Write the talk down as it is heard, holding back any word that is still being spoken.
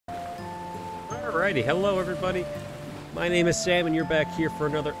Alrighty, hello everybody. My name is Sam, and you're back here for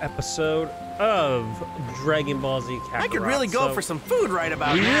another episode of Dragon Ball Z Kakorat. I could really go for some food right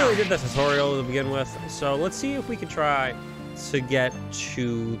about now. We really did this tutorial to begin with, so let's see if we can try to get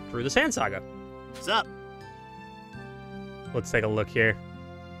through the Sand Saga. What's up? Let's take a look here.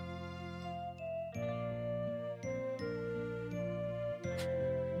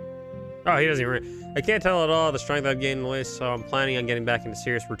 Oh, he doesn't even... I can't tell at all the strength I've gained in the way, so I'm planning on getting back into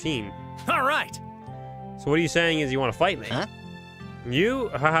serious routine. All right. So what are you saying is you want to fight me? Huh? You?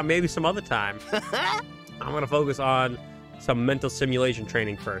 Haha, maybe some other time. I'm going to focus on some mental simulation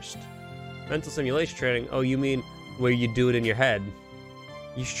training first. Mental simulation training? Oh, you mean where you do it in your head?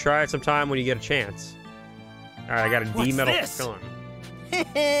 You should try it sometime when you get a chance. All right, I got a D metal film.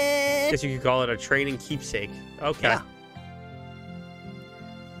 Guess you could call it a training keepsake. Okay. Yeah.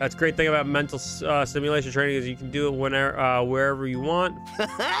 That's a great thing about mental simulation training is you can do it whenever, wherever you want.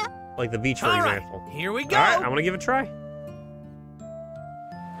 Like the beach, for example. Here we go. All right, I'm gonna give it a try.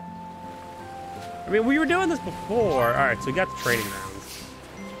 I mean, we were doing this before. All right, so we got the training rounds.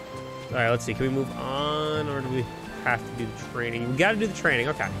 All right, let's see. Can we move on, or do we have to do the training? We got to do the training.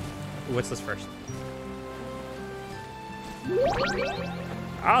 Okay. What's this first?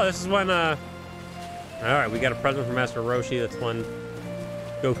 Oh, this is when. All right, we got a present from Master Roshi. That's when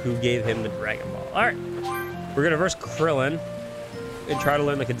Goku gave him the Dragon Ball. All right, we're gonna verse Krillin and try to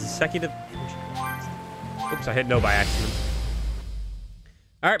learn the consecutive. Oops, I hit no by accident.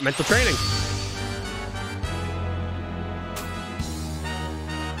 All right, mental training.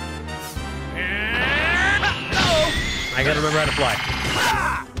 I gotta remember how to fly.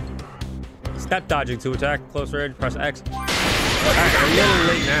 Step dodging to attack, close range, press X. All right, I'm a little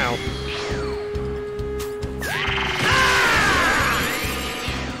late now.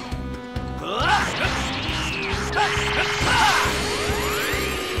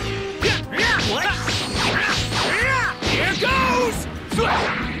 Here goes!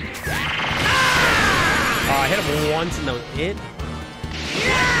 Oh, I hit him once and that was it.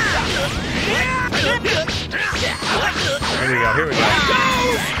 Here we go, here we go.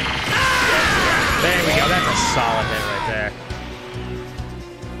 There we go, that's a solid hit right there.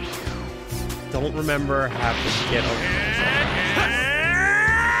 Don't remember how to get over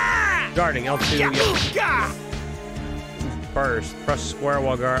this. Guarding, L2, yep. First, press square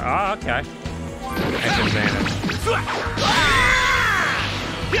while guard. Oh, okay. Action advantage.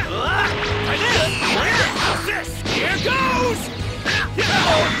 Here goes!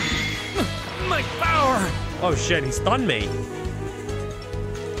 My power! Oh shit, he stunned me.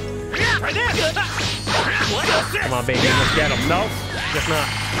 Come on, baby, let's get him. Nope, guess not.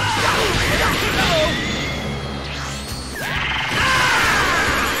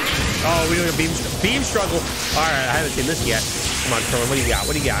 Oh, we're doing a beam struggle. All right, I haven't seen this yet. Come on, Krillin, what do you got?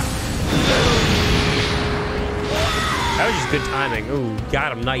 What do you got? That was just good timing. Ooh,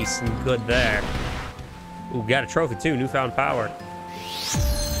 got him nice and good there. Ooh, got a trophy too, newfound power.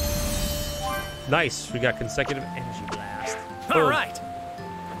 Nice, we got consecutive energy blast. All right.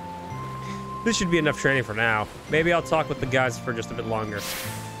 This should be enough training for now. Maybe I'll talk with the guys for just a bit longer.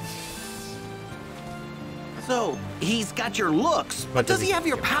 So, he's got your looks, but does he have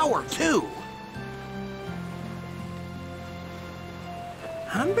your power too?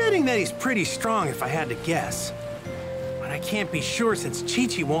 I'm betting that he's pretty strong if I had to guess. But I can't be sure since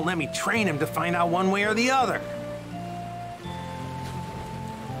Chi-Chi won't let me train him to find out one way or the other.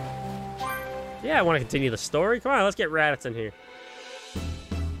 Yeah, I want to continue the story. Come on, let's get Raditz in here.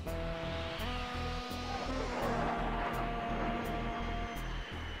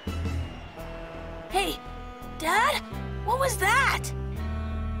 Hey, Dad? What was that?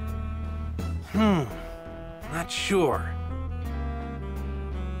 Not sure.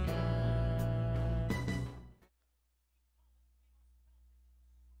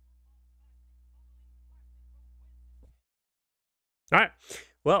 All right.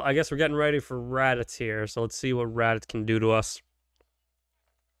 Well, I guess we're getting ready for Raditz here, so let's see what Raditz can do to us.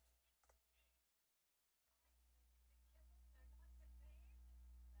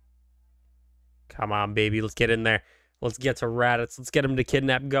 Come on, baby. Let's get in there. Let's get to Raditz. Let's get him to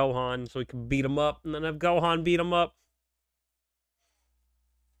kidnap Gohan so we can beat him up, and then have Gohan beat him up.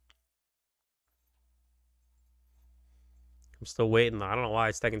 I'm still waiting, though. I don't know why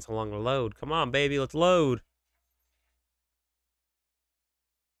it's taking so long to load. Come on, baby. Let's load.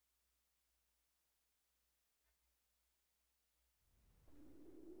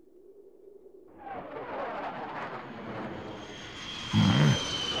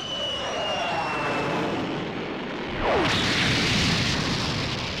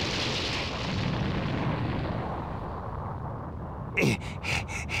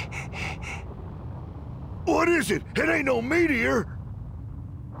 What is it? It ain't no meteor.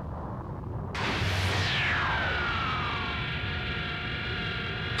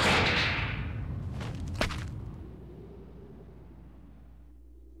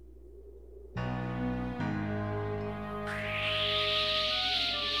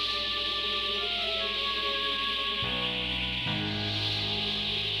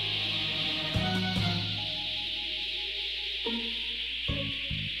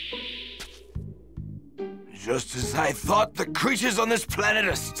 Just as I thought, the creatures on this planet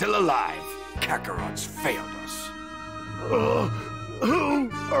are still alive. Kakarot's failed us. Who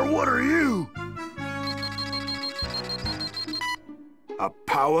or what are you? A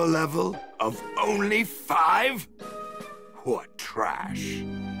power level of only 5? What trash.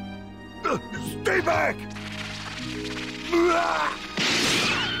 Stay back!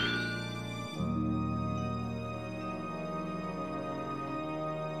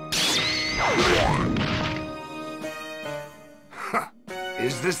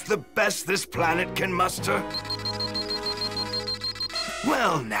 Is this the best this planet can muster?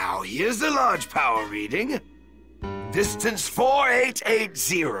 Well, now, here's a large power reading. Distance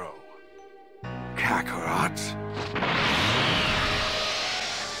 4880. Kakarot.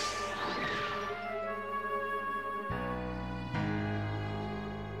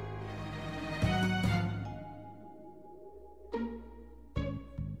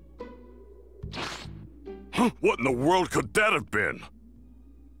 What in the world could that have been?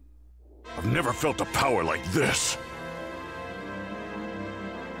 I've never felt a power like this.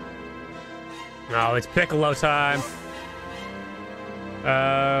 Oh, it's Piccolo time.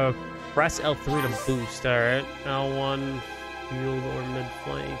 Press L3 to boost. All right, L1, field or mid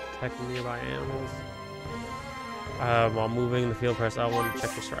flank, attack nearby animals. While moving in the field, press L1 to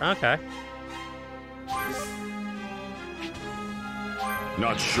check the start. Okay.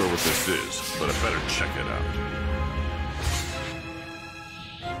 Not sure what this is, but I better check it out.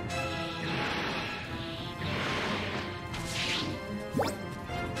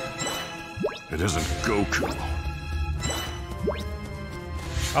 It isn't Goku.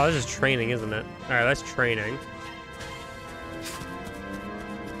 Oh, this is training, isn't it? All right, that's training.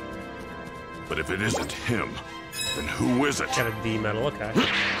 But if it isn't him, then who is it? Got a D medal, okay.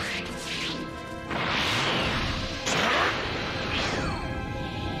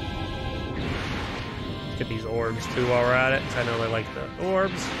 Get these orbs too while we're at it, 'cause I know they like the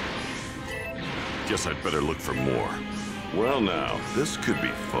orbs. Guess I'd better look for more. Well now, this could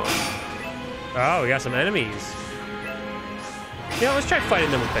be fun. Oh, we got some enemies. Yeah, let's try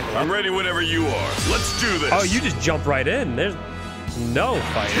fighting them with Piccolo. I'm ready whenever you are. Let's do this. Oh, you just jump right in. There's no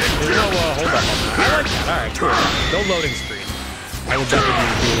fighting. There's no hold up on that. I like that. All right, cool. No loading screen. I will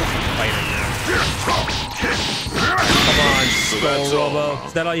definitely do fighting. Come on, Skull Robo.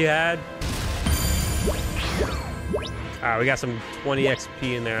 Is that all you had? All right, we got some 20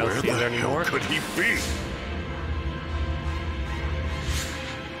 XP in there. Let's see, is there any more? Could he be?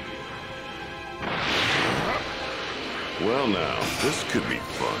 Well now, this could be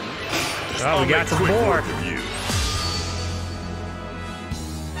fun. Oh, we got some more. Is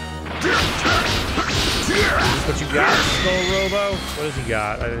this what you got, Skull Robo? What does he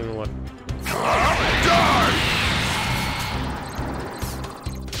got? I didn't even look.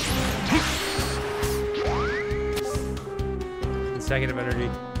 Consecutive energy.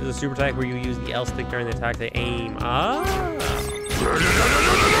 This is a super attack where you use the L stick during the attack to aim. Ah.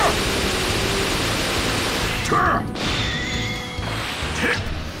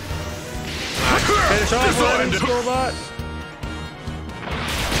 Finish off with him, Skullbot.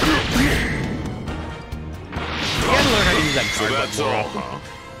 You gotta learn how to use that card button more often.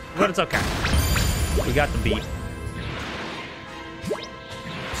 But it's okay. We got the beat.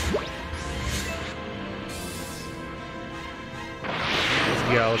 Let's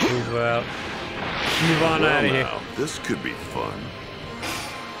go. Let's move out. Move on out of here. This could be fun.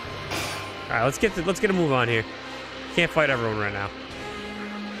 All right, let's get a move on here. Can't fight everyone right now.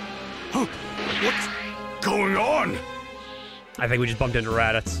 What's going on? I think we just bumped into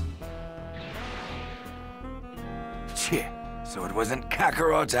Raditz. Cheh, so it wasn't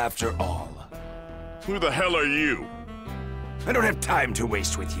Kakarot after all. Who the hell are you? I don't have time to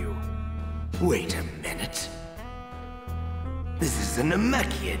waste with you. Wait a minute. This is a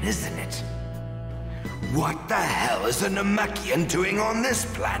Namekian, isn't it? What the hell is a Namekian doing on this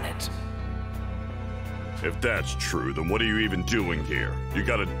planet? If that's true, then what are you even doing here? You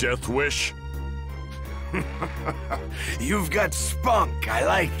got a death wish? You've got spunk, I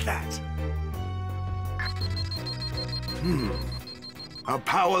like that. A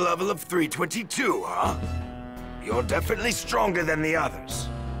power level of 322, huh? You're definitely stronger than the others.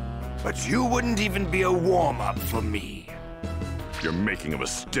 But you wouldn't even be a warm-up for me. You're making a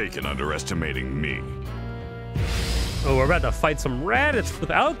mistake in underestimating me. Oh, we're about to fight some Raditz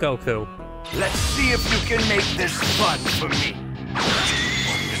without Goku. Let's see if you can make this fun for me.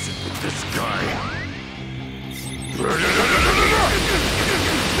 What is it with this guy?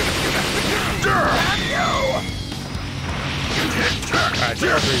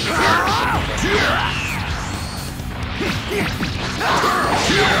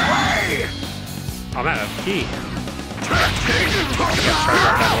 I'm out of key.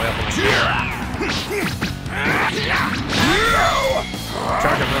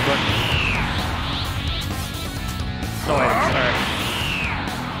 Charge him real quick. Oh, wait, sorry.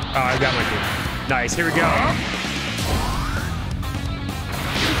 Oh, I got my key. Nice, here we go.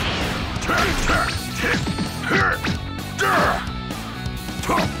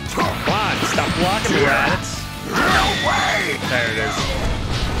 Come on, stop blocking me, Raditz. There it is.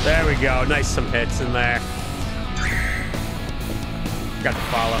 There we go. Nice, some hits in there. Got the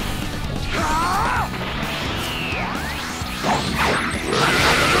follow.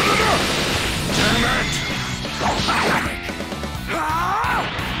 Damn it!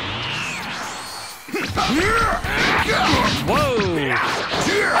 Whoa!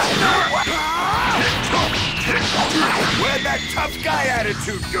 Where'd that tough guy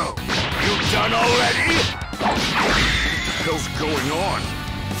attitude go? You done already? What the hell's going on?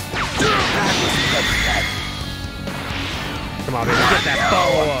 Come on, baby, get that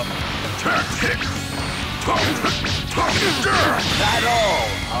follow up. That all,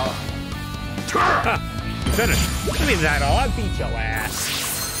 huh? Finish. I mean, that all. I beat your ass.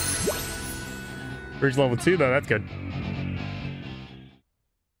 Reach level 2, though. That's good.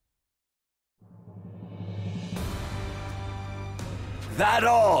 That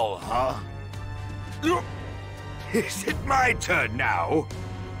all, huh? Is it my turn now?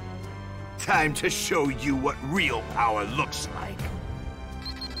 Time to show you what real power looks like.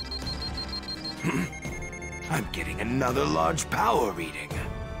 I'm getting another large power reading.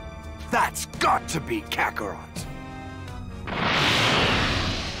 That's got to be Kakorat.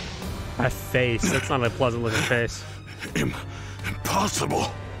 That face. That's not a pleasant looking face.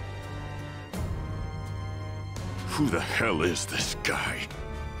 Impossible. Who the hell is this guy?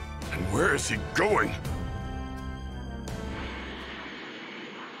 And where is he going?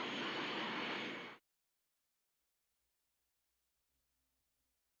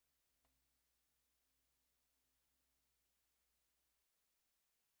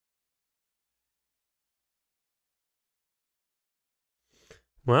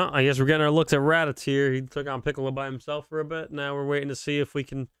 Well, I guess we're getting our looks at Raditz here. He took on Piccolo by himself for a bit. Now we're waiting to see if we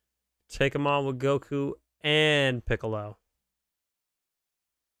can take him on with Goku and Piccolo.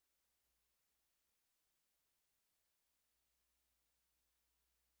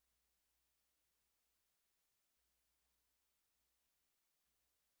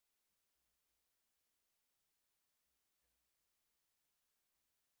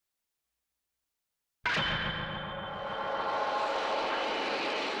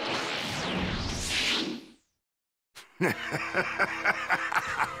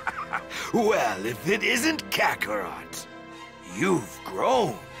 Well, if it isn't Kakarot, you've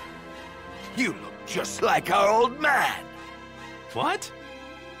grown. You look just like our old man. What?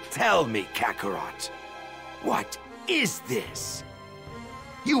 Tell me, Kakarot, what is this?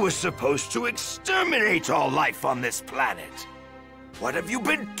 You were supposed to exterminate all life on this planet. What have you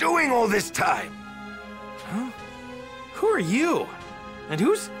been doing all this time? Huh? Who are you? And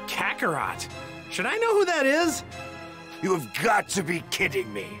who's Kakarot? Should I know who that is? You have got to be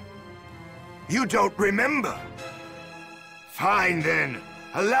kidding me. You don't remember? Fine then,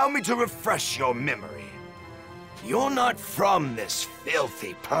 allow me to refresh your memory. You're not from this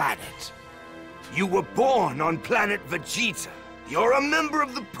filthy planet. You were born on planet Vegeta. You're a member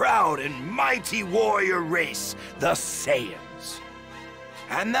of the proud and mighty warrior race, the Saiyans.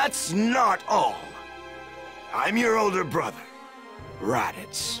 And that's not all. I'm your older brother,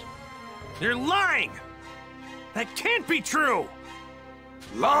 Raditz. You're lying! That can't be true!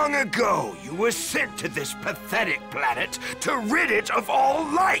 Long ago, you were sent to this pathetic planet to rid it of all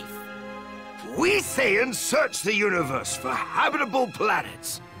life. We Saiyans search the universe for habitable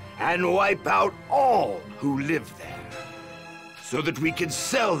planets and wipe out all who live there, so that we can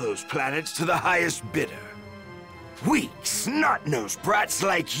sell those planets to the highest bidder. Weak, snot-nosed brats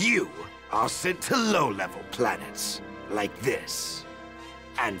like you are sent to low-level planets, like this.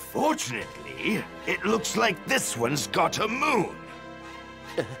 And fortunately, it looks like this one's got a moon.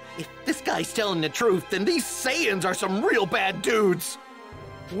 If this guy's telling the truth, then these Saiyans are some real bad dudes.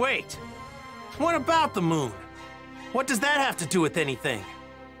 Wait, what about the moon? What does that have to do with anything?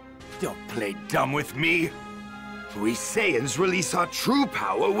 Don't play dumb with me. We Saiyans release our true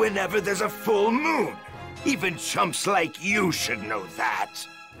power whenever there's a full moon. Even chumps like you should know that.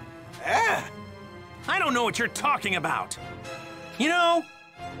 I don't know what you're talking about. You know,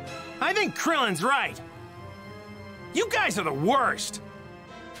 I think Krillin's right. You guys are the worst.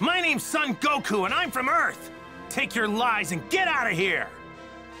 My name's Son Goku, and I'm from Earth. Take your lies and get out of here.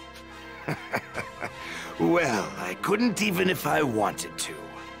 Well, I couldn't even if I wanted to.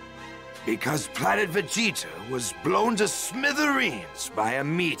 Because planet Vegeta was blown to smithereens by a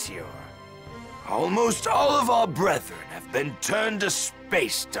meteor. Almost all of our brethren have been turned to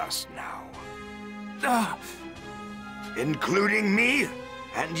space dust now. Including me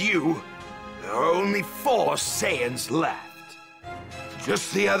and you, there are only 4 Saiyans left.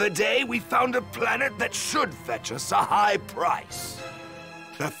 Just the other day, we found a planet that should fetch us a high price.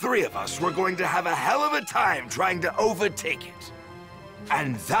 The 3 of us were going to have a hell of a time trying to overtake it.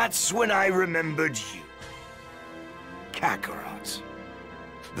 And that's when I remembered you. Kakorat.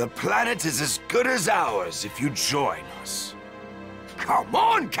 The planet is as good as ours if you join us. Come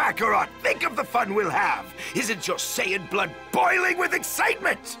on, Kakorat! Think of the fun we'll have! Isn't your Saiyan blood boiling with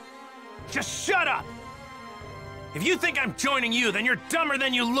excitement? Just shut up! If you think I'm joining you, then you're dumber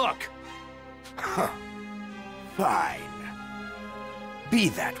than you look. Huh. Fine. Be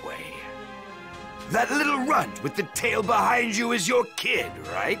that way. That little runt with the tail behind you is your kid,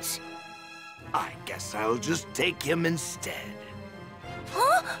 right? I guess I'll just take him instead.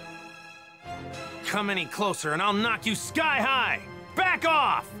 Huh? Come any closer and I'll knock you sky high! Back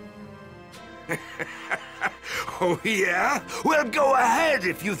off! Oh, yeah? Well, go ahead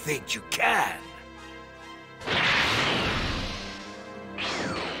if you think you can.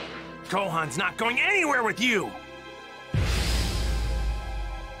 Gohan's not going anywhere with you!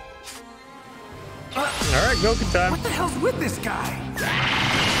 All right, Goku time. What the hell's with this guy?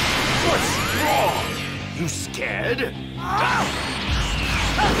 What's wrong? You scared?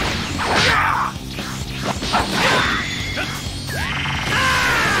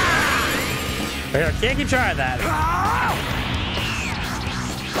 Yeah, can't you try that?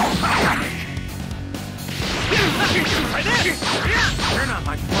 You're not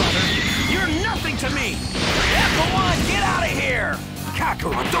my father. You're nothing to me. Yeah, go on, get out of here.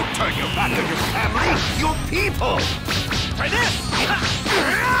 Kakarot, don't turn your back on your family, your people! Try this!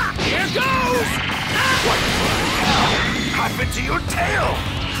 Here goes! What the hell happened to your tail?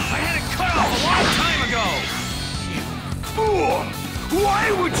 I had it cut off a long time ago! You fool! Why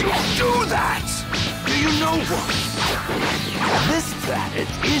would you do that? Do you know what? This planet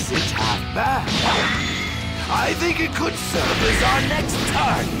isn't half bad. I think it could serve as our next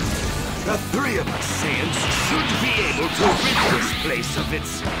target. The 3 of us Saiyans should be able to rid this place of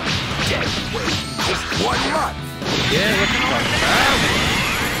its dead weight in just 1 month. Yeah, looking like that.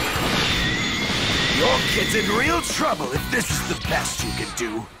 Your kid's in real trouble if this is the best you can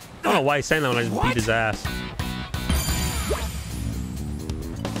do. I don't know why he's saying that when I just beat his ass.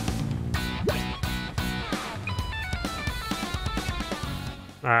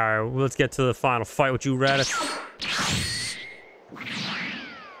 Alright, let's get to the final fight with you, Raditz.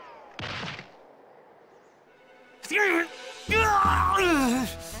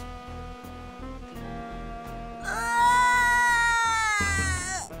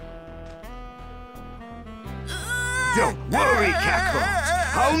 Don't worry,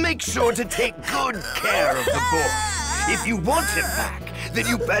 Kakorat. I'll make sure to take good care of the boy. If you want him back, then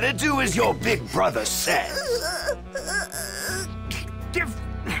you better do as your big brother says. Give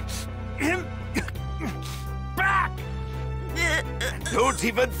him back! And don't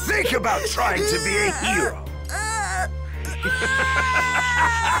even think about trying to be a hero.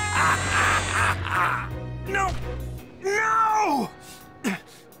 No! No!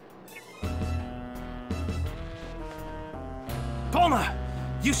 Bulma,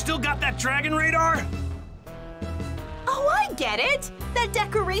 you still got that dragon radar? Oh, I get it! That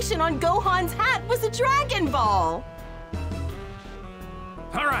decoration on Gohan's hat was a Dragon Ball!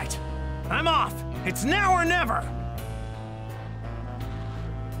 All right, I'm off. It's now or never.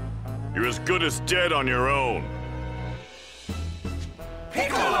 You're as good as dead on your own.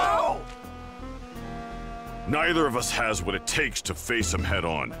 Piccolo! Neither of us has what it takes to face him head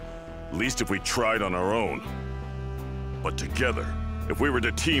on. At least if we tried on our own. But together, if we were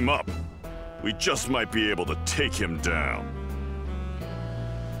to team up, we just might be able to take him down.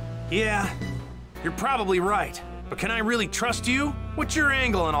 Yeah, you're probably right. But can I really trust you? What's your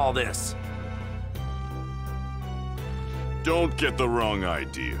angle in all this? Don't get the wrong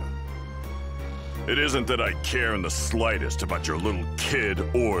idea. It isn't that I care in the slightest about your little kid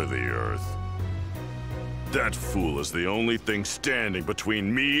or the Earth. That fool is the only thing standing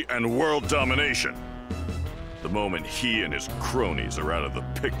between me and world domination. The moment he and his cronies are out of the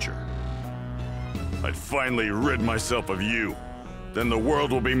picture, I'd finally rid myself of you. Then the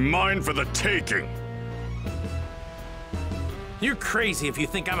world will be mine for the taking. You're crazy if you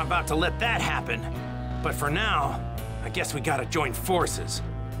think I'm about to let that happen. But for now, I guess we gotta join forces.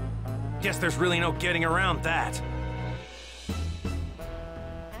 Guess there's really no getting around that.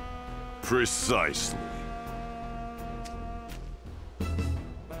 Precisely.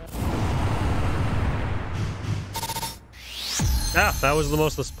 Ah, that was the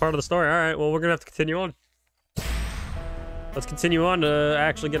most part of the story. All right, well, we're gonna have to continue on. Let's continue on to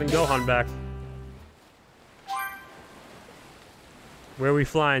actually getting Gohan back. Where are we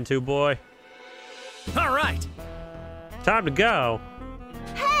flying to, boy? All right. Time to go.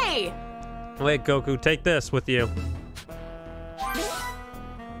 Hey! Wait, Goku, take this with you.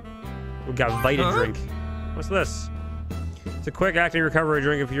 We got Vita drink. What's this? It's a quick acting recovery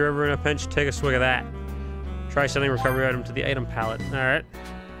drink. If you're ever in a pinch, take a swig of that. Try sending recovery item to the item palette. All right.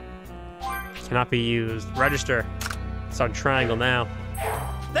 Cannot be used. Register. It's on triangle now.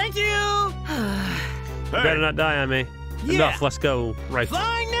 Thank you! You better not die on me. Yeah. Enough, let's go. Right.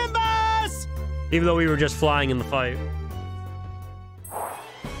 Flying Nimbus! Even though we were just flying in the fight.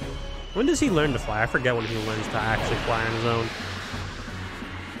 When does he learn to fly? I forget when he learns to actually fly on his own.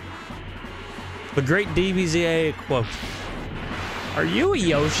 The great DBZA quote. Are you a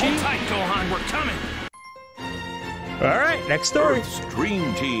Yoshi? Hold tight, Gohan, we're coming! Alright, next story. Earth's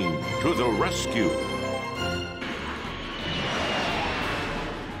Dream Team to the rescue.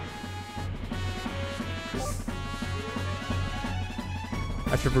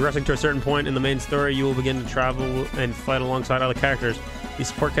 After progressing to a certain point in the main story, you will begin to travel and fight alongside other characters. These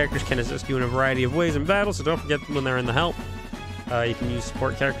support characters can assist you in a variety of ways in battle, so don't forget when they're in the help. You can use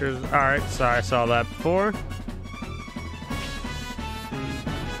support characters. Alright, so I saw that before.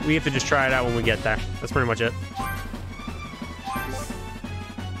 We have to just try it out when we get there. That's pretty much it.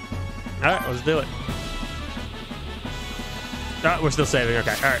 Alright, let's do it. We're still saving.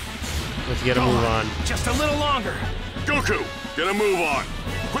 Okay, alright. Let's get a move on. Just a little longer. Goku, get a move on.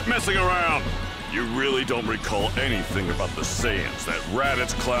 Quit messing around. You really don't recall anything about the Saiyans that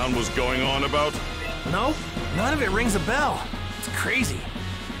Raditz clown was going on about? No, none of it rings a bell. It's crazy.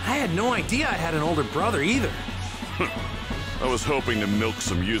 I had no idea I had an older brother either. I was hoping to milk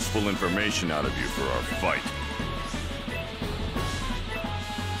some useful information out of you for our fight.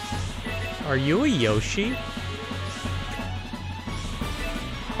 Are you a Yoshi?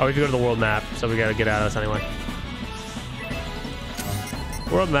 Oh, we have to go to the world map, so we gotta get out of this anyway.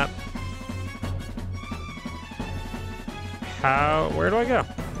 World map. Where do I go?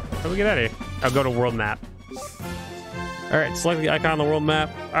 How do we get out of here? I'll go to world map. Alright, select the icon on the world map.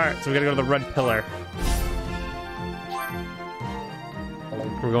 Alright, so we gotta go to the red pillar.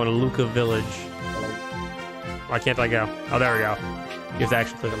 We're going to Luca Village. Why can't I go? Oh, there we go. You have to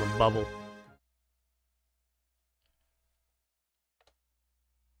actually click on the bubble.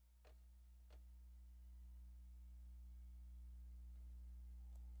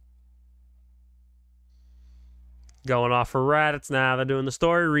 Going off for Raditz now. They're doing the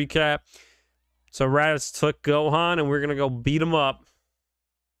story recap. So Raditz took Gohan, and we're going to go beat him up.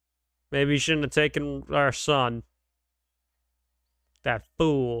 Maybe he shouldn't have taken our son. That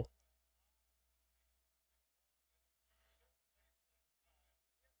fool.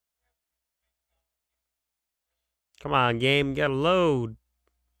 Come on, game. Get a load.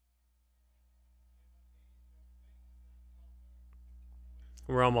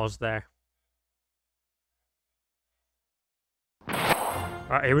 We're almost there.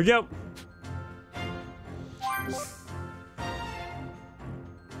 All right, here we go.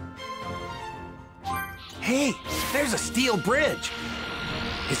 Hey, there's a steel bridge.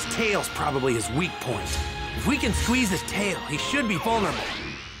 His tail's probably his weak point. If we can squeeze his tail, he should be vulnerable.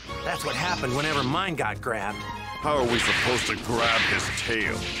 That's what happened whenever mine got grabbed. How are we supposed to grab his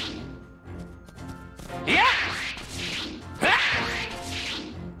tail? Yeah!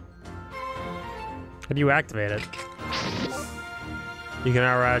 How do you activate it? You can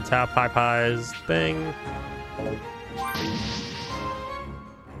outride Tao Pai Pai's thing.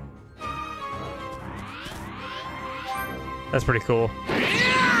 That's pretty cool.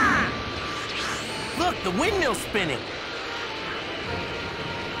 Yeah! Look, the windmill's spinning.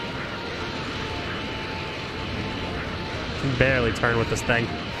 Can barely turn with this thing.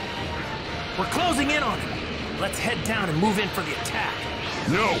 We're closing in on him. Let's head down and move in for the attack.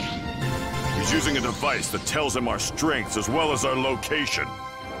 No! He's using a device that tells him our strengths as well as our location.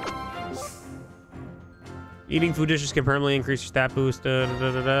 Eating food dishes can permanently increase your stat boost.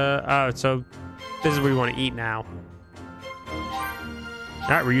 Oh, so This is what we want to eat now.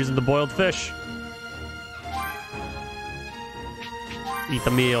 Alright, we're using the boiled fish. Eat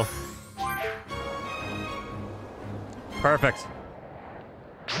the meal. Perfect.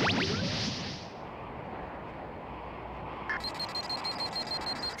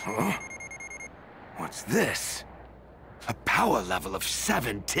 Huh? What's this? A power level of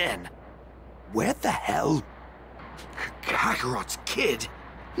 710. Where the hell? Kakarot's kid?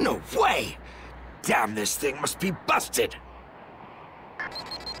 No way! Damn, this thing must be busted!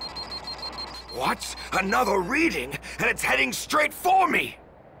 What? Another reading, and it's heading straight for me!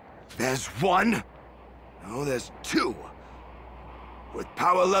 There's one. No, there's two. With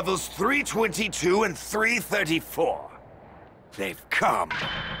power levels 322 and 334. They've come.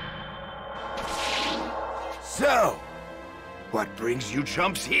 So, what brings you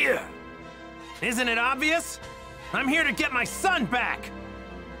chumps here? Isn't it obvious? I'm here to get my son back!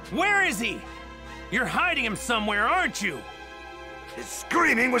 Where is he? You're hiding him somewhere, aren't you? His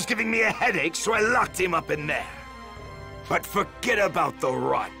screaming was giving me a headache, so I locked him up in there. But forget about the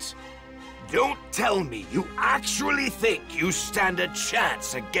runt. Don't tell me you actually think you stand a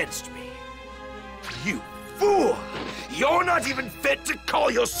chance against me. You fool! You're not even fit to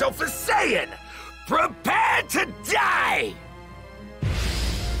call yourself a Saiyan! Prepare to die!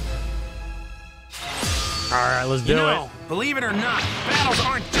 Alright, let's do it. Believe it or not, battles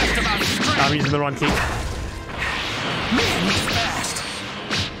aren't just about strength. I'm using the wrong key. Man, he's fast.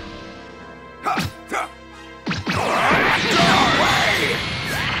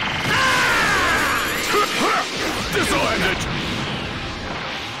 This'll end it!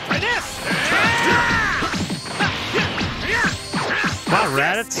 Try this! Come on,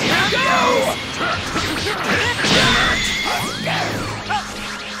 Raditz.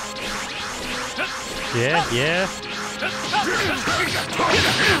 Yeah, yeah.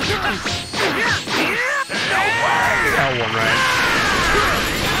 L1, right?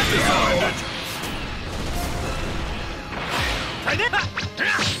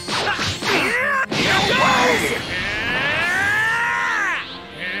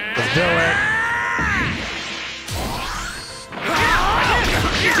 Let's do it.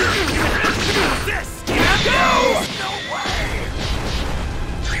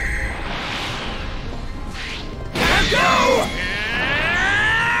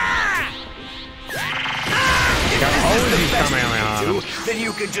 Then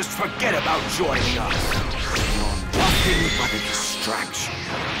you can just forget about joining us. You're nothing but a distraction.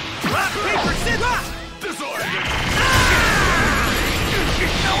 Rock, paper, scissors! This'll end it!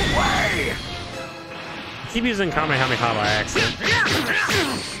 No way! Keep using Kamehameha by accident.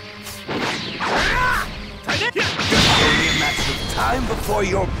 Only a matter of time before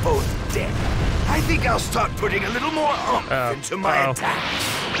you're both dead. I think I'll start putting a little more oomph into my attacks.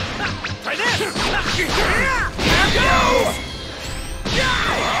 Try this! Go!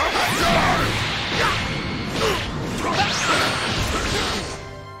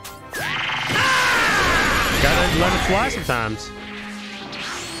 Gotta let it fly sometimes.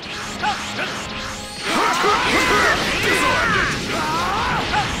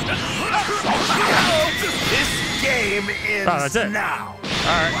 This game ends that's it. now.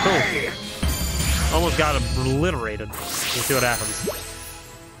 Alright, cool. Almost got obliterated. Let's see what happens.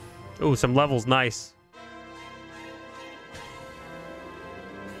 Ooh, some levels, nice.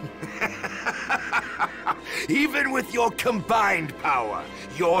 Even with your combined power,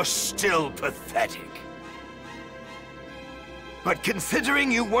 you're still pathetic. But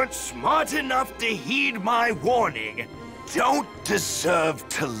considering you weren't smart enough to heed my warning, don't deserve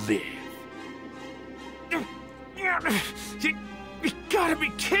to live. You gotta be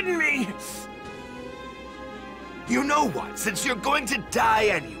kidding me! You know what? Since you're going to die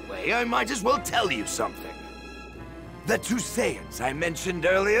anyway, I might as well tell you something. The two Saiyans I mentioned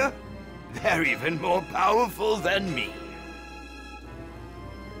earlier, they're even more powerful than me.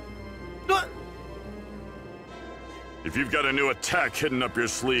 If you've got a new attack hidden up your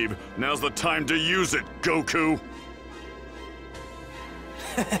sleeve, now's the time to use it, Goku!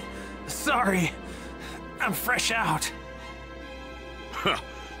 Sorry, I'm fresh out.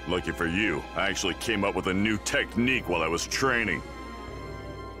 Lucky for you, I actually came up with a new technique while I was training.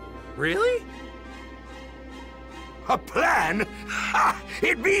 Really? A plan? Ha!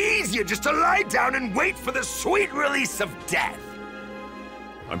 It'd be easier just to lie down and wait for the sweet release of death.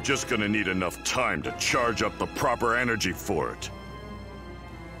 I'm just gonna need enough time to charge up the proper energy for it.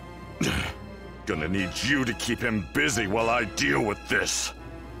 Gonna need you to keep him busy while I deal with this.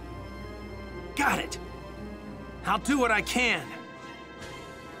 Got it. I'll do what I can.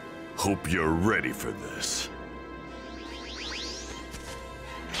 Hope you're ready for this.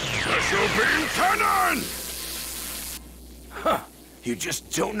 Special beam cannon! Huh. You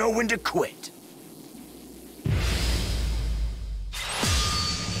just don't know when to quit.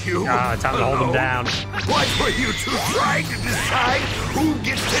 You Time to hold him down. What were you two trying to decide who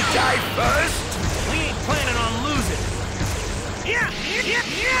gets to die first? We ain't planning on losing. Yeah!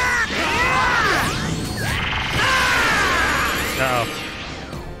 No.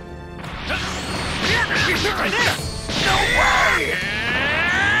 No way!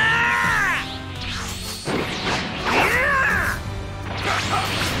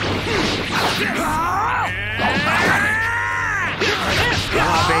 Come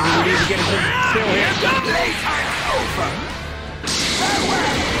on, baby. We need to get a good kill here. Playtime's over!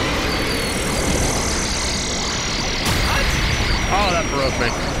 Oh, that broke me.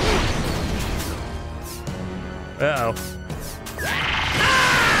 Uh-oh.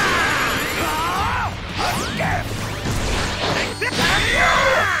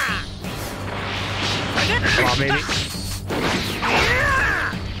 Come on, baby.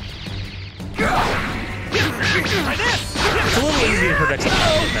 It's a little easier to protect something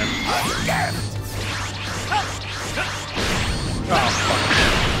like that. Oh, fuck.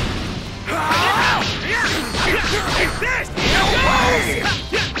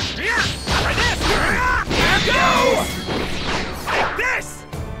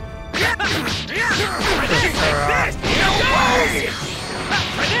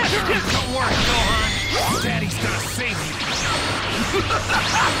 Don't worry, Gohan. Daddy's gonna save you.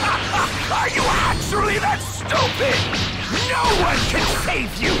 Are you actually that stupid? No one can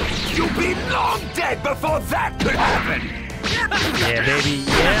save you! You'll be long dead before that could happen! Yeah, baby,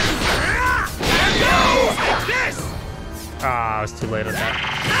 yeah. No! This! Ah, I was too late on that.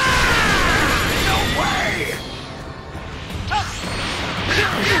 No way!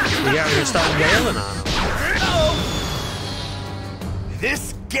 We gotta start wailing on him.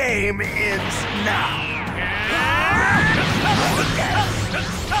 This game ends now.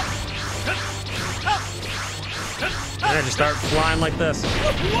 And I just start flying like this.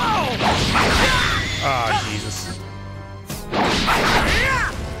 Whoa! Oh, Jesus.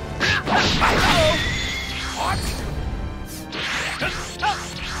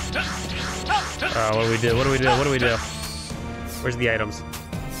 What do we do? What do we do? What do we do? Where's the items?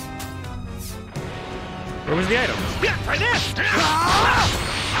 Where was the items? Yeah, try this!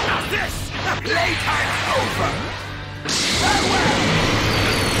 Now this! Playtime's over!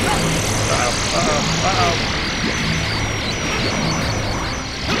 Uh-oh.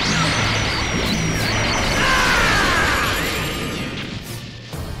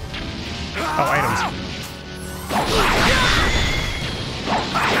 Oh, items.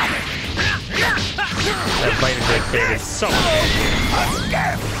 That fighting break kid is so good.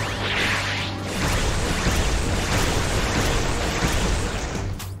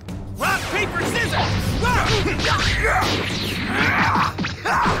 Rock, paper, scissors!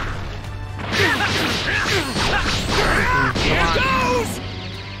 Here goes!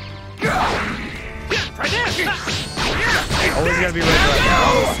 Try this! Always gotta be ready for that.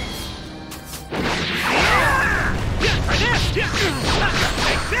 Try this!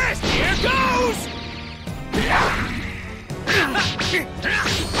 Take this! Here goes!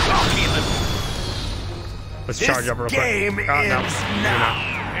 Let's charge up real quick. Game Oh, no. ends now.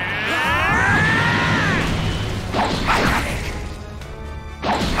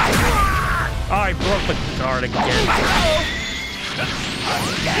 Oh, I broke the guard again.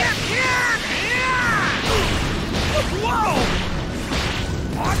 Whoa!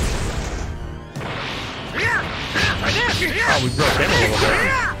 What? Oh, we broke him a little bit.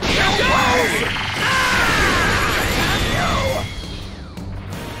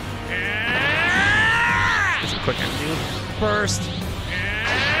 Just a quick empty burst.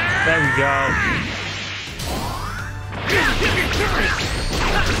 There we go.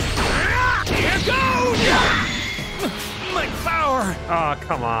 Here goes! My power! Oh,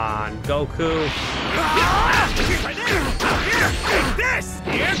 come on, Goku. Take this!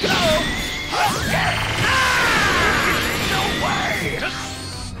 Here goes! No way!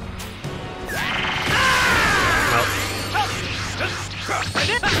 Nope.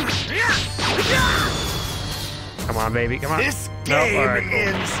 Come on, baby, come on. This Nope, game all right, cool.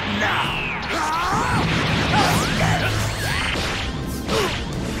 ends now.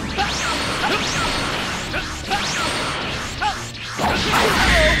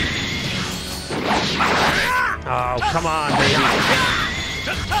 Oh, come on, baby.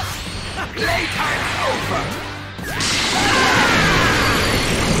 Playtime's over.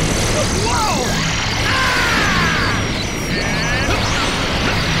 Whoa!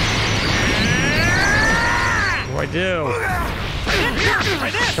 What do I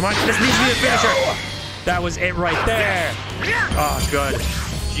do? Come on, this needs to be the finisher. That was it right there. Oh, good.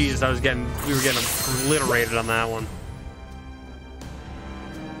 Jesus, we were getting obliterated on that one.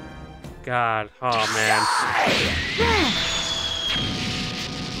 God, oh man.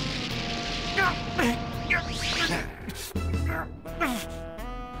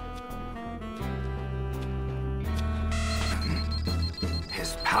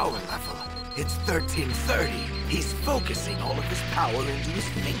 His power level, it's 1330. He's focusing all of his power into his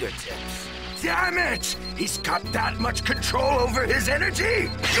fingertips. Damn it! He's got that much control over his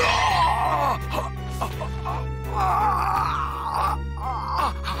energy?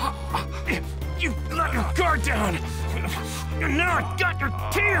 You let your guard down! And now I got your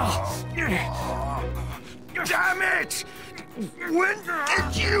tail! Damn it! When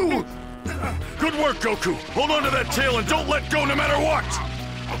did you... Good work, Goku. Hold on to that tail and don't let go no matter what.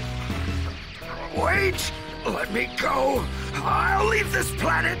 Wait! Let me go! I'll leave this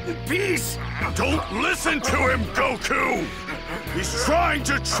planet in peace! Don't listen to him, Goku! He's trying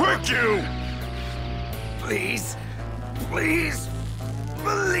to trick you! Please, please,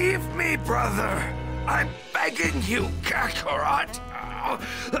 believe me, brother. I'm begging you, Kakorat.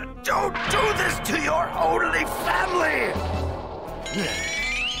 Don't do this to your only family!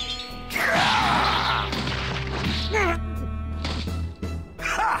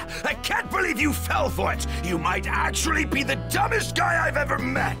 Ha! I can't believe you fell for it! You might actually be the dumbest guy I've ever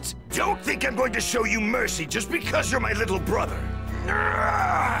met! Don't think I'm going to show you mercy just because you're my little brother!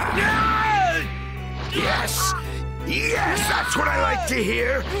 Yes! Yes, that's what I like to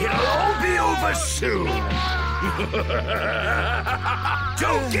hear! It'll all be over soon!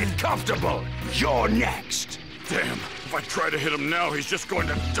 Don't get comfortable! You're next! Damn, if I try to hit him now, he's just going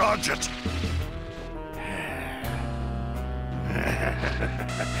to dodge it!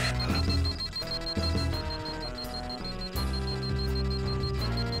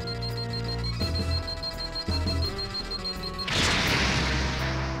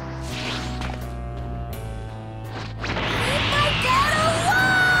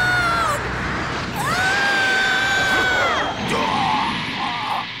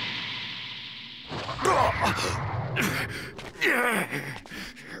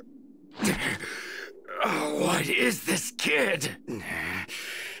 What is this kid?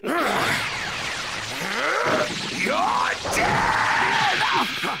 You're dead!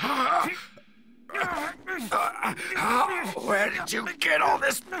 Where did you get all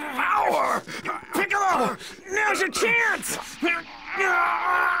this power? Piccolo! Now's your chance!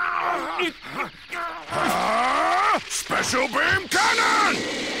 Special beam cannon!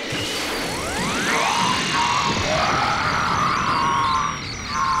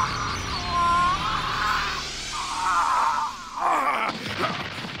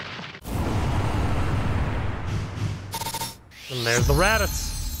 And there's the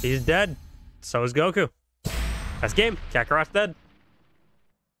Raditz. He's dead. So is Goku. That's game. Kakarot's dead.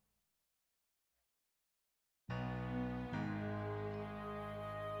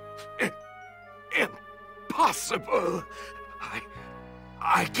 Impossible!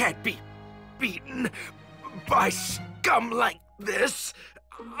 I can't be beaten by scum like this.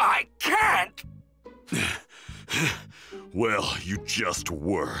 I can't! Well, you just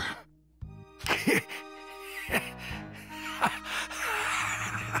were.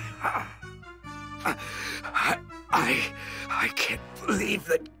 I can't believe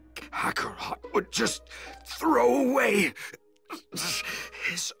that Kakarot would just throw away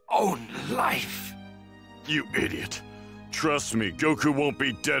his own life. You idiot. Trust me, Goku won't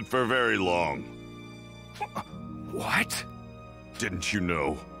be dead for very long. What? Didn't you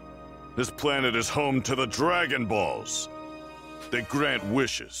know? This planet is home to the Dragonballs. They grant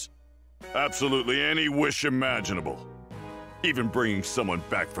wishes. Absolutely any wish imaginable. Even bringing someone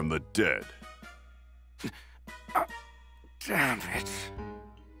back from the dead. Damn it.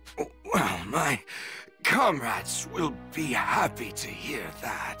 Well, my comrades will be happy to hear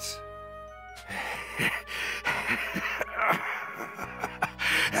that.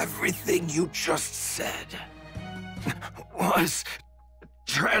 Everything you just said was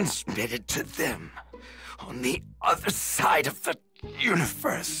transmitted to them on the other side of the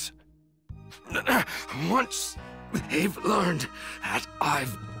universe. Once they've learned that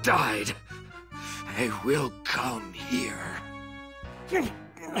I've died, they will come here.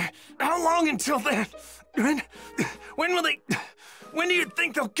 How long until then? When will they... When do you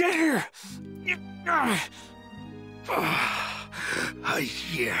think they'll get here? A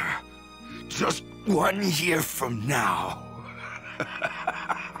year. Just 1 year from now.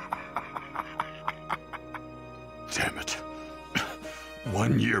 Damn it.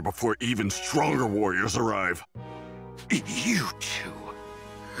 1 year before even stronger warriors arrive. You two.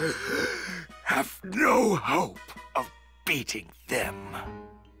 have no hope of beating them.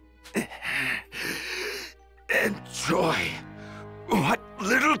 Enjoy what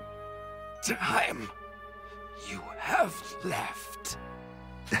little time you have left.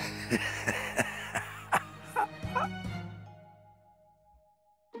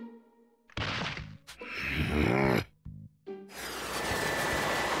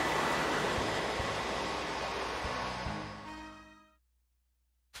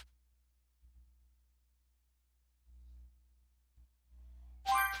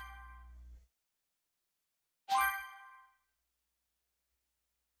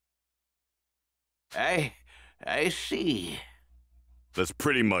 I see. That's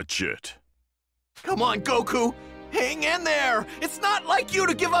pretty much it. Come on, Goku! Hang in there! It's not like you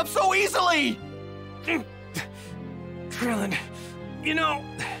to give up so easily! Krillin, you know,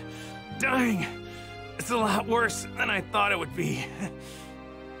 dying, it's a lot worse than I thought it would be.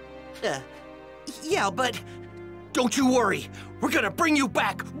 Yeah, but don't you worry. We're gonna bring you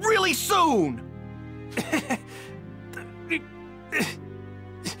back really soon!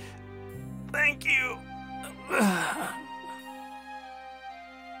 Thank you.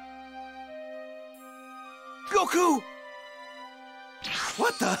 Goku!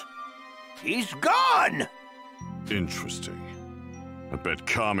 What the? He's gone! Interesting. I bet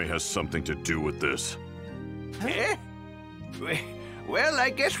Kami has something to do with this. Eh? Well, I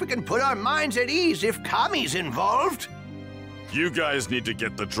guess we can put our minds at ease if Kami's involved. You guys need to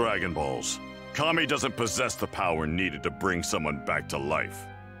get the Dragon Balls. Kami doesn't possess the power needed to bring someone back to life.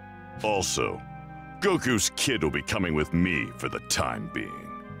 Also, Goku's kid will be coming with me for the time being.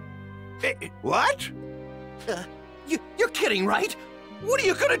 What? You're kidding, right? What are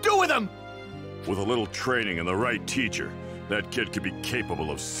you gonna do with him? With a little training and the right teacher, that kid could be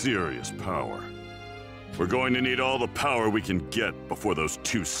capable of serious power. We're going to need all the power we can get before those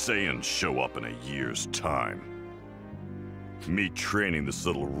two Saiyans show up in a year's time. Me training this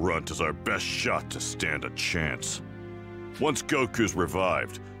little runt is our best shot to stand a chance. Once Goku's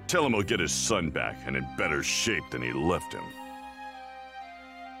revived, tell him he'll get his son back and in better shape than he left him.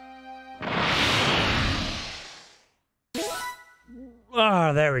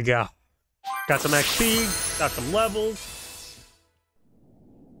 Ah, there we go. Got some XP, got some levels.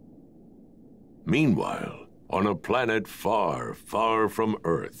 Meanwhile, on a planet far, far from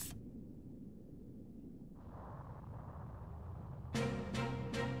Earth.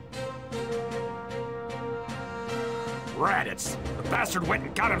 Raditz, the bastard went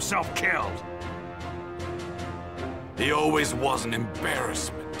and got himself killed. He always was an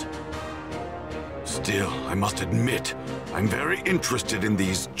embarrassment. Still, I must admit, I'm very interested in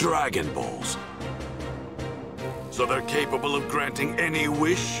these Dragon Balls. So they're capable of granting any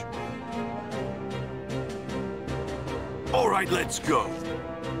wish? All right, let's go.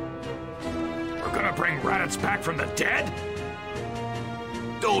 We're gonna bring Raditz back from the dead?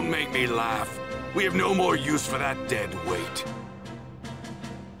 Don't make me laugh. We have no more use for that dead weight.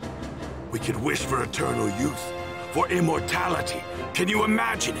 We could wish for eternal youth, for immortality. Can you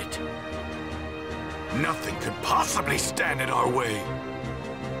imagine it? Nothing could possibly stand in our way.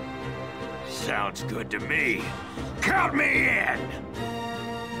 Sounds good to me. Count me in!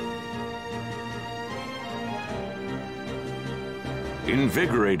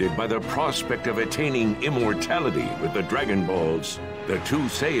 Invigorated by the prospect of attaining immortality with the Dragon Balls, the two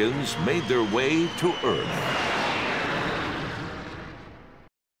Saiyans made their way to Earth.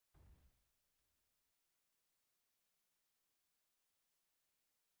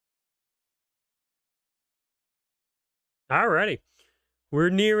 Alrighty. We're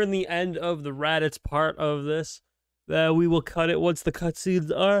nearing the end of the Raditz part of this. We will cut it once the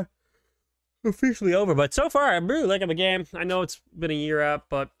cutscenes are officially over. But so far, I'm really liking the game. I know it's been a year out,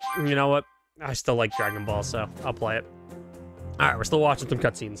 but you know what? I still like Dragon Ball, so I'll play it. Alright, we're still watching some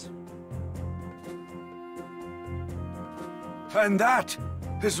cutscenes. And that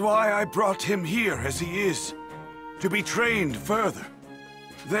is why I brought him here as he is, to be trained further.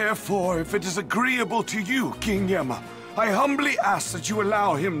 Therefore, if it is agreeable to you, King Yama, I humbly ask that you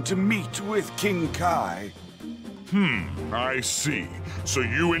allow him to meet with King Kai. I see. So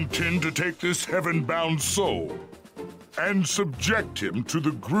you intend to take this heaven-bound soul and subject him to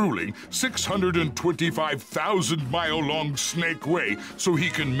the grueling 625,000-mile-long Snake Way so he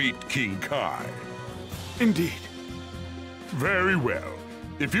can meet King Kai. Indeed. Very well.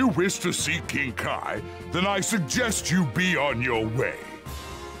 If you wish to see King Kai, then I suggest you be on your way.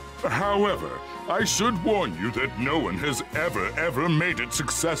 However, I should warn you that no one has ever made it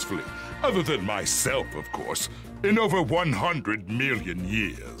successfully, other than myself, of course, in over 100 million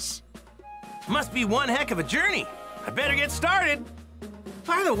years. Must be one heck of a journey. I better get started.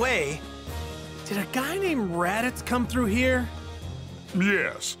 By the way, did a guy named Raditz come through here?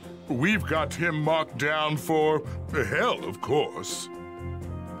 Yes, we've got him marked down for hell, of course.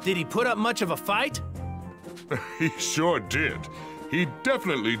 Did he put up much of a fight? He sure did. He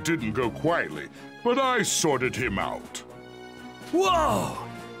definitely didn't go quietly, but I sorted him out. Whoa!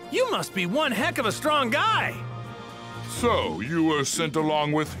 You must be one heck of a strong guy! So, you were sent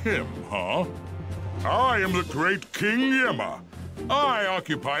along with him, huh? I am the great King Yema. I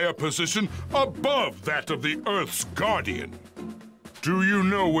occupy a position above that of the Earth's guardian. Do you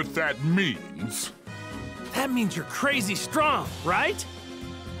know what that means? That means you're crazy strong, right?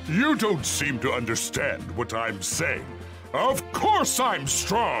 You don't seem to understand what I'm saying. Of course I'm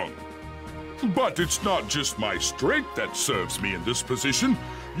strong! But it's not just my strength that serves me in this position.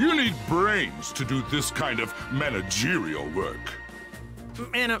 You need brains to do this kind of managerial work.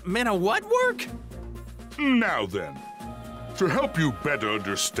 Mana what work? Now then, to help you better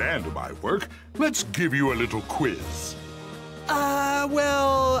understand my work, let's give you a little quiz.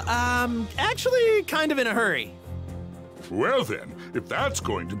 Actually kind of in a hurry. Well then, if that's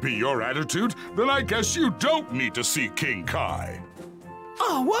going to be your attitude, then I guess you don't need to see King Kai.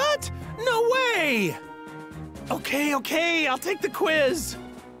 Oh, what? No way! Okay, I'll take the quiz.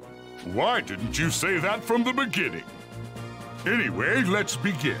 Why didn't you say that from the beginning? Anyway, let's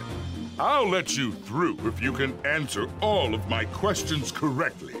begin. I'll let you through if you can answer all of my questions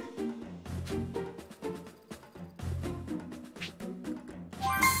correctly.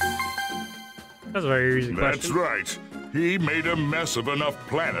 That's a very easy question. That's right. He made a mess of enough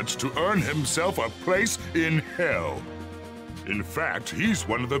planets to earn himself a place in hell. In fact, he's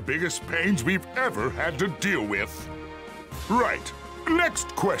one of the biggest pains we've ever had to deal with. Right.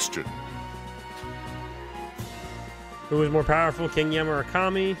 Next question. Who is more powerful, King Yema or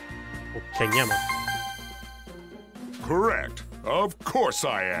Kami? Well, King Yema. Correct. Of course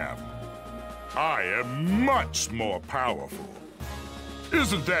I am. I am much more powerful.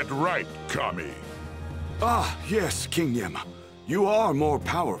 Isn't that right, Kami? Ah, yes, King Yema. You are more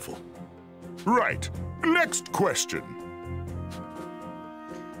powerful. Right. Next question.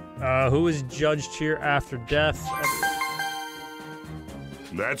 Who is judged here after death?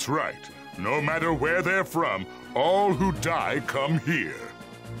 That's right. No matter where they're from, all who die come here.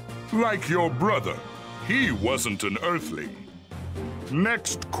 Like your brother. He wasn't an Earthling.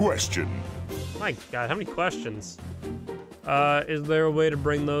 Next question. My God, how many questions? Is there a way to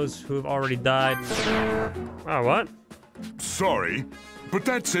bring those who have already died? Oh, what? Sorry, but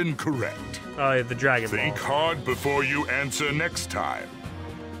that's incorrect. Oh, yeah, the Dragon Ball. Think hard before you answer next time.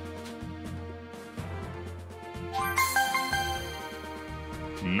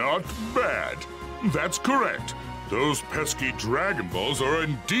 Not bad. That's correct. Those pesky Dragon Balls are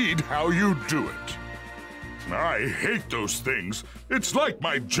indeed how you do it. I hate those things. It's like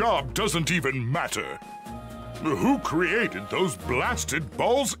my job doesn't even matter. Who created those blasted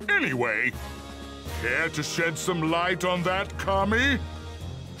balls anyway? Care to shed some light on that, Kami?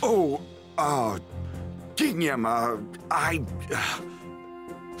 Oh, King Yema,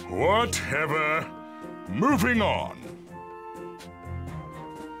 Whatever. Moving on.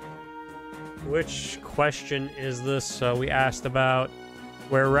 Which question is this? We asked about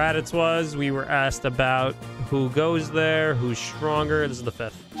where Raditz was. We were asked about who goes there, who's stronger. This is the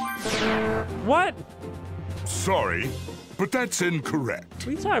fifth. What? Sorry, but that's incorrect. What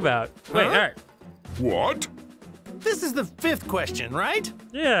are you talking about? Wait, all right. What? This is the fifth question, right?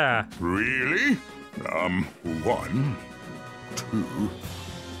 Yeah. Really? 1, 2,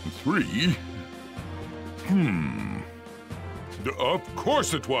 3. Of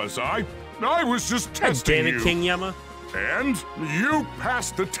course it was. I was just testing Damn it, you. King Yema. And you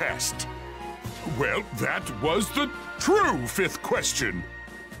passed the test. Well, that was the true fifth question.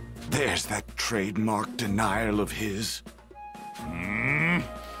 there's that trademark denial of his.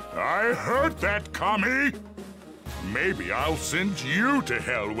 I heard that, Kami. Maybe I'll send you to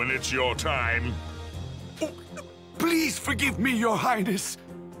hell when it's your time. Oh, please forgive me, Your Highness.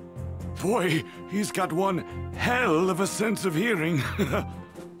 Boy, he's got one hell of a sense of hearing.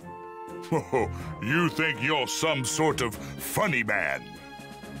 Oh, you think you're some sort of funny man?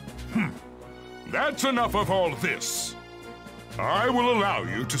 That's enough of all this. I will allow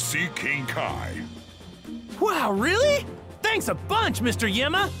you to see King Kai. Wow, really? Thanks a bunch, Mr.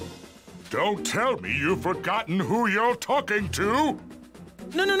 Yema. Don't tell me you've forgotten who you're talking to.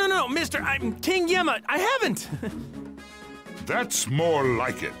 No, Mister, I'm King Yema. I haven't. That's more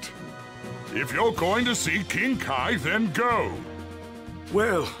like it. If you're going to see King Kai, then go.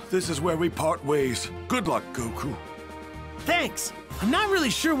 Well, this is where we part ways. Good luck, Goku. Thanks. I'm not really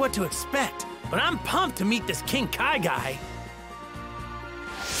sure what to expect, but I'm pumped to meet this King Kai guy.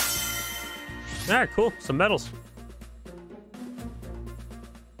 All right, cool. Some medals.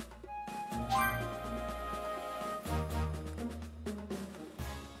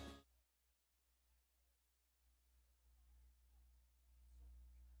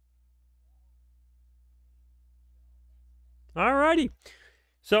 Alrighty.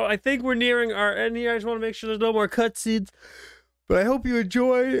 So I think we're nearing our end here. I just want to make sure there's no more cutscenes. But I hope you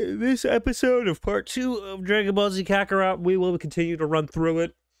enjoyed this episode of part 2 of Dragon Ball Z Kakarot. We will continue to run through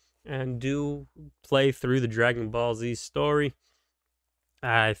it and play through the Dragon Ball Z story.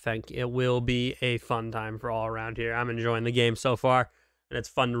 I think it will be a fun time for all around here. I'm enjoying the game so far, and it's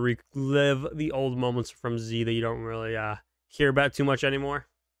fun to relive the old moments from Z that you don't really hear about too much anymore.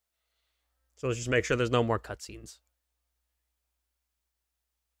 So let's just make sure there's no more cutscenes.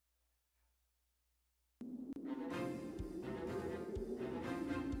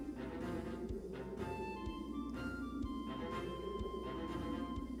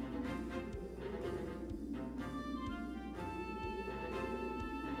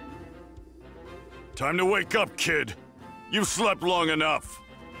 Time to wake up, kid. You've slept long enough.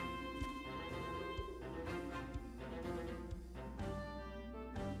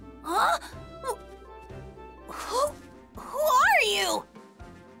 Huh? Who are you?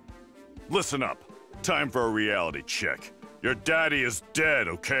 Listen up. Time for a reality check. Your daddy is dead,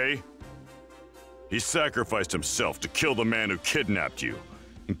 okay? He sacrificed himself to kill the man who kidnapped you,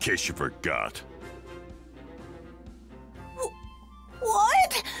 in case you forgot.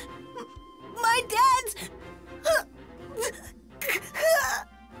 What? My dad's...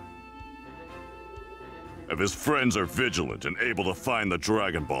 If his friends are vigilant and able to find the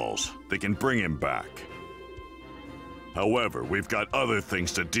Dragon Balls, they can bring him back. However, we've got other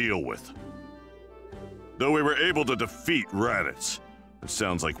things to deal with. Though we were able to defeat Raditz, it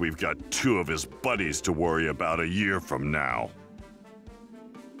sounds like we've got 2 of his buddies to worry about a year from now.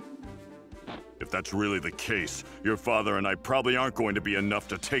 If that's really the case, your father and I probably aren't going to be enough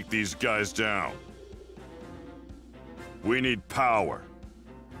to take these guys down. We need power.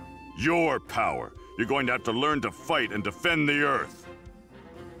 Your power. You're going to have to learn to fight and defend the Earth.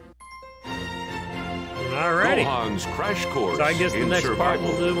 Alrighty. Gohan's crash course. So I guess the next part survival.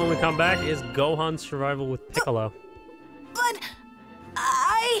 we'll do when we come back is Gohan's survival with Piccolo. But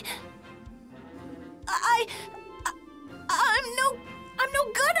I'm no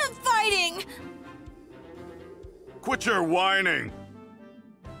good at fighting. Quit your whining!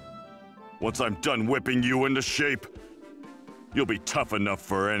 Once I'm done whipping you into shape, you'll be tough enough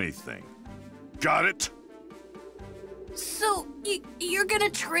for anything. Got it? So, you're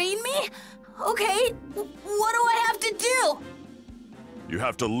gonna train me? Okay, what do I have to do? You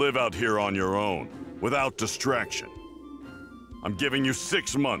have to live out here on your own, without distraction. I'm giving you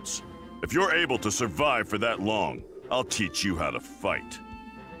 6 months. If you're able to survive for that long, I'll teach you how to fight.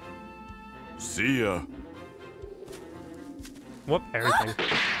 See ya. Whoop, everything.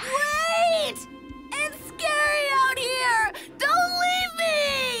 Wait! It's scary out here! Don't leave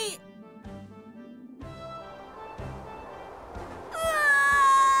me!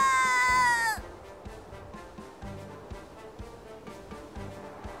 Ah!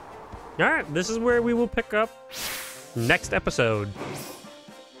 Alright, this is where we will pick up next episode.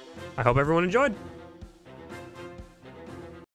 I hope everyone enjoyed.